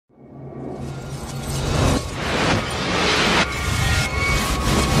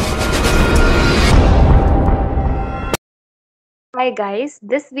Hi guys,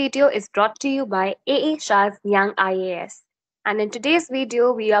 this video is brought to you by A Shah Young IAS. And in today's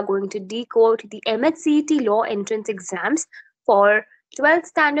video, we are going to decode the MHCET law entrance exams for 12th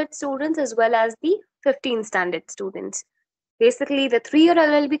standard students as well as the 15th standard students. Basically, the 3-year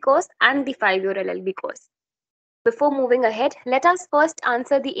LLB course and the 5-year LLB course. Before moving ahead, let us first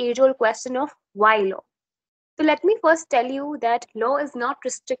answer the age-old question of why law. So let me first tell you that law is not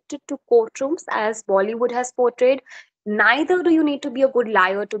restricted to courtrooms as Bollywood has portrayed. Neither do you need to be a good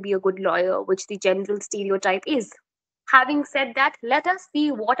liar to be a good lawyer, which the general stereotype is. Having said that, let us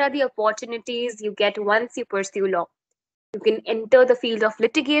see what are the opportunities you get once you pursue law. You can enter the field of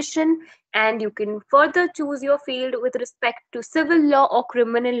litigation and you can further choose your field with respect to civil law or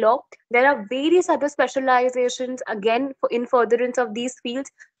criminal law. There are various other specializations again in furtherance of these fields.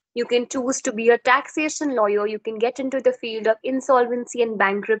 You can choose to be a taxation lawyer. You can get into the field of insolvency and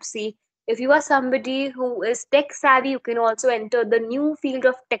bankruptcy. If you are somebody who is tech savvy, you can also enter the new field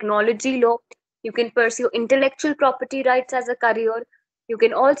of technology law. You can pursue intellectual property rights as a career. You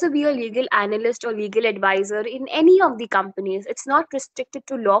can also be a legal analyst or legal advisor in any of the companies. It's not restricted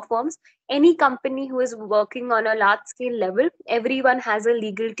to law firms. Any company who is working on a large scale level, everyone has a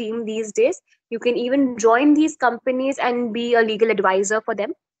legal team these days. You can even join these companies and be a legal advisor for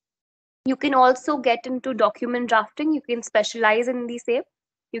them. You can also get into document drafting. You can specialize in the same.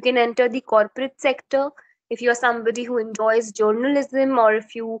 You can enter the corporate sector if you're somebody who enjoys journalism, or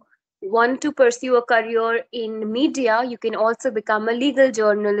if you want to pursue a career in media, you can also become a legal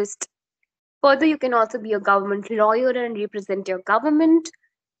journalist. Further, you can also be a government lawyer and represent your government.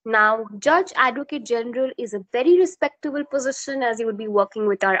 Now, Judge Advocate General is a very respectable position as you would be working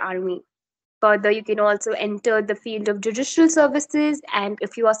with our army. Further, you can also enter the field of judicial services. And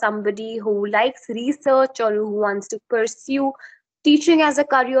if you are somebody who likes research or who wants to pursue teaching as a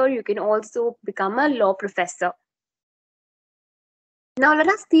career, you can also become a law professor. Now, let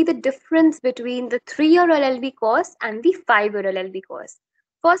us see the difference between the 3-year LLB course and the 5-year LLB course.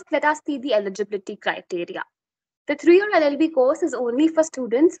 First, let us see the eligibility criteria. The 3-year LLB course is only for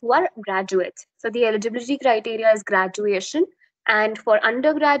students who are graduates. So the eligibility criteria is graduation. And for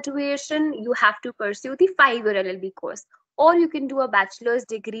undergraduation, you have to pursue the 5-year LLB course. Or you can do a bachelor's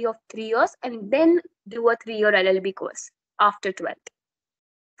degree of 3 years and then do a 3-year LLB course after 12th.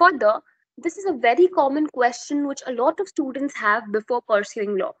 Further, this is a very common question which a lot of students have before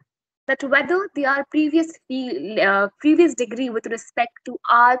pursuing law, that whether their previous degree with respect to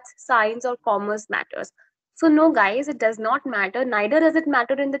arts, science, or commerce matters. So no, guys, it does not matter. Neither does it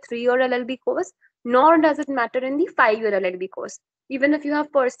matter in the 3-year LLB course, nor does it matter in the 5-year LLB course. Even if you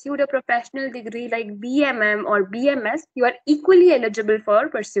have pursued a professional degree like BMM or BMS, you are equally eligible for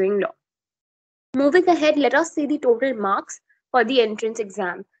pursuing law. Moving ahead, let us see the total marks for the entrance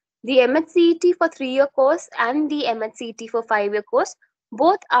exam. The MHCET for 3-year course and the MHCET for 5-year course,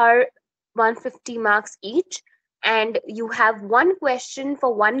 both are 150 marks each, and you have one question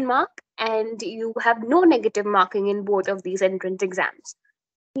for 1 mark, and you have no negative marking in both of these entrance exams.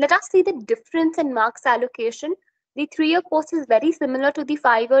 Let us see the difference in marks allocation. The 3-year course is very similar to the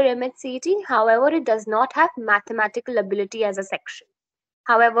 5-year MHCET, however, it does not have mathematical ability as a section.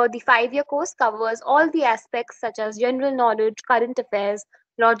 However, the 5-year course covers all the aspects such as general knowledge, current affairs,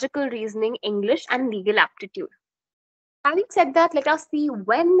 logical reasoning, English, and legal aptitude. Having said that, let us see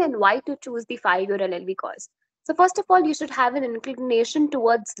when and why to choose the 5-year LLB course. So first of all, you should have an inclination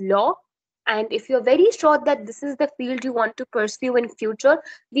towards law. And if you're very sure that this is the field you want to pursue in future,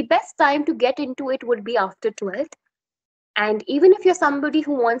 the best time to get into it would be after 12th. And even if you're somebody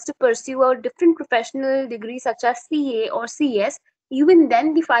who wants to pursue a different professional degree such as CA or CS, even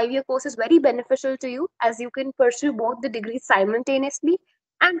then the 5-year course is very beneficial to you as you can pursue both the degrees simultaneously,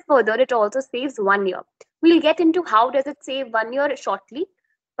 and further it also saves 1 year. We'll get into how does it save 1 year shortly.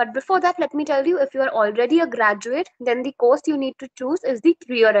 But before that, let me tell you, if you are already a graduate, then the course you need to choose is the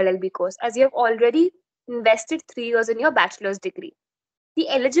 3-year LLB course, as you have already invested 3 years in your bachelor's degree. The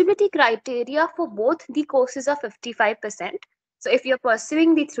eligibility criteria for both the courses are 55%. So if you're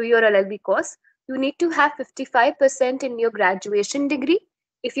pursuing the 3-year LLB course, you need to have 55% in your graduation degree.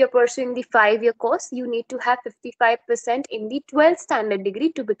 If you're pursuing the 5-year course, you need to have 55% in the 12th standard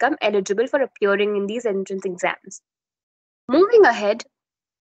degree to become eligible for appearing in these entrance exams. Moving ahead,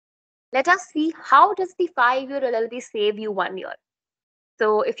 let us see how does the 5-year LLB save you 1 year.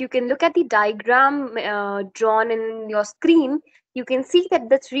 So if you can look at the diagram drawn in your screen, you can see that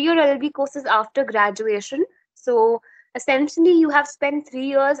the 3-year LLB course is after graduation. So essentially, you have spent 3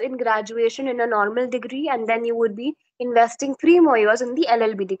 years in graduation in a normal degree, and then you would be investing 3 more years in the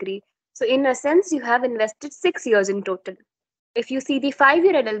LLB degree. So in a sense, you have invested 6 years in total. If you see the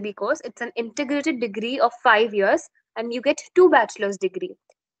 5-year LLB course, it's an integrated degree of 5 years, and you get 2 bachelor's degree.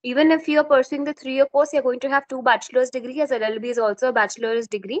 Even if you're pursuing the 3-year course, you're going to have 2 bachelor's degree, as LLB is also a bachelor's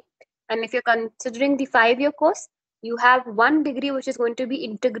degree. And if you're considering the 5-year course, you have one degree which is going to be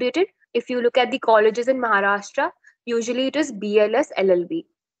integrated. If you look at the colleges in Maharashtra, usually it is BLS LLB.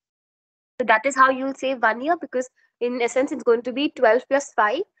 So that is how you'll save 1 year, because in essence it's going to be 12 plus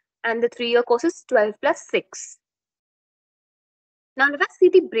 5, and the 3-year course is 12 plus 6. Now let us see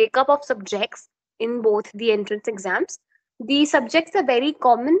the breakup of subjects in both the entrance exams. The subjects are very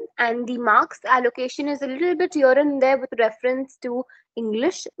common, and the marks allocation is a little bit here and there with reference to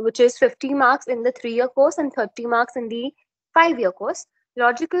English, which is 50 marks in the 3-year course and 30 marks in the 5-year course.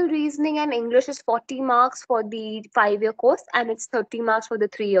 Logical reasoning and English is 40 marks for the 5-year course, and it's 30 marks for the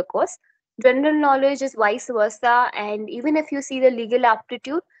 3-year course. General knowledge is vice versa, and even if you see the legal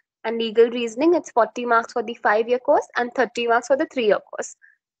aptitude and legal reasoning, it's 40 marks for the 5-year course and 30 marks for the 3-year course.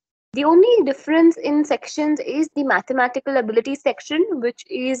 The only difference in sections is the mathematical ability section, which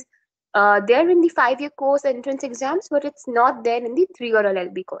is there in the 5-year course entrance exams, but it's not there in the 3-year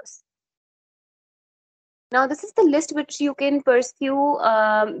LLB course. Now, this is the list which you can pursue,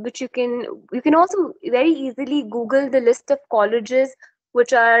 which you can also very easily Google the list of colleges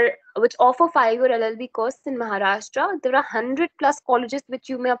which offer 5-year LLB course in Maharashtra. There are 100 plus colleges which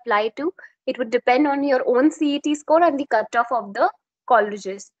you may apply to. It would depend on your own CET score and the cutoff of the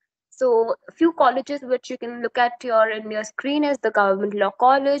colleges. So a few colleges which you can look at in your screen is the Government Law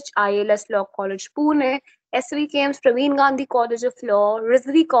College, ILS Law College Pune, SVKM's Praveen Gandhi College of Law,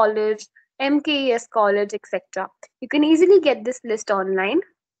 Rizvi College, MKES College, etc. You can easily get this list online.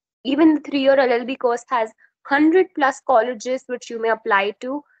 Even the 3-year LLB course has 100 plus colleges which you may apply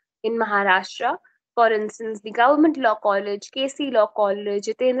to in Maharashtra. For instance, the Government Law College, KC Law College,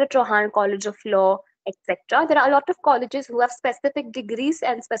 Jitendra Chauhan College of Law, etc. There are a lot of colleges who have specific degrees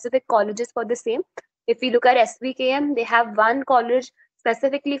and specific colleges for the same. If we look at SVKM, they have one college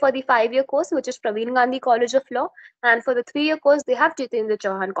specifically for the 5-year course, which is Praveen Gandhi College of Law, and for the 3-year course, they have Jitendra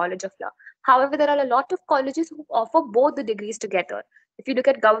Chauhan College of Law. However, there are a lot of colleges who offer both the degrees together. If you look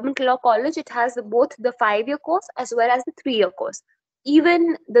at Government Law College, it has both the 5-year course as well as the 3-year course.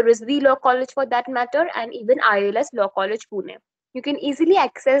 Even the Rizvi Law College for that matter, and even ILS Law College Pune. You can easily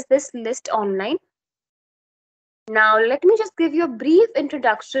access this list online. Now, let me just give you a brief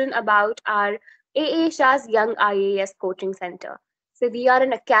introduction about our A Shah Young IAS Coaching Center. So we are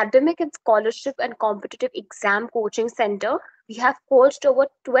an academic and scholarship and competitive exam coaching center. We have coached over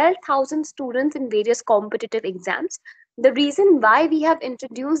 12,000 students in various competitive exams. The reason why we have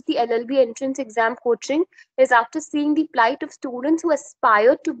introduced the LLB entrance exam coaching is after seeing the plight of students who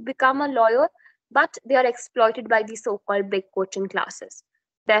aspire to become a lawyer, but they are exploited by the so-called big coaching classes.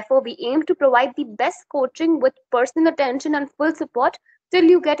 Therefore, we aim to provide the best coaching with personal attention and full support till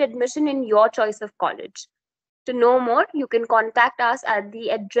you get admission in your choice of college. To know more, you can contact us at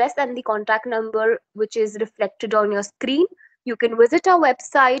the address and the contact number which is reflected on your screen. You can visit our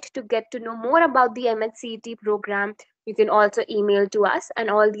website to get to know more about the MHCET program. You can also email to us,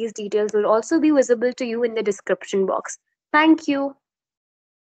 and all these details will also be visible to you in the description box. Thank you.